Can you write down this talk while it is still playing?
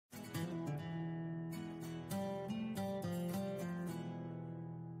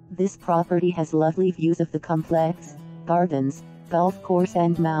This property has lovely views of the complex, gardens, golf course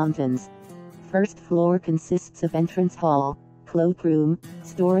and mountains. First floor consists of entrance hall, cloakroom,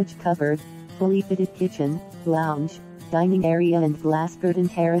 storage cupboard, fully fitted kitchen, lounge, dining area and glass curtain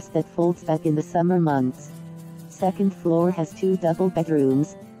terrace that folds back in the summer months. Second floor has 2 double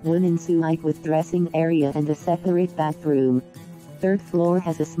bedrooms, one ensuite with dressing area and a separate bathroom. Third floor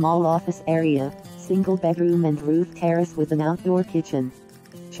has a small office area, single bedroom and roof terrace with an outdoor kitchen.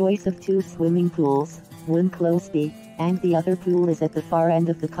 Choice of 2 swimming pools, one close by, and the other pool is at the far end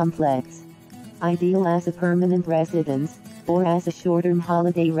of the complex. Ideal as a permanent residence, or as a short-term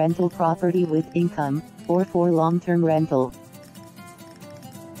holiday rental property with income, or for long-term rental.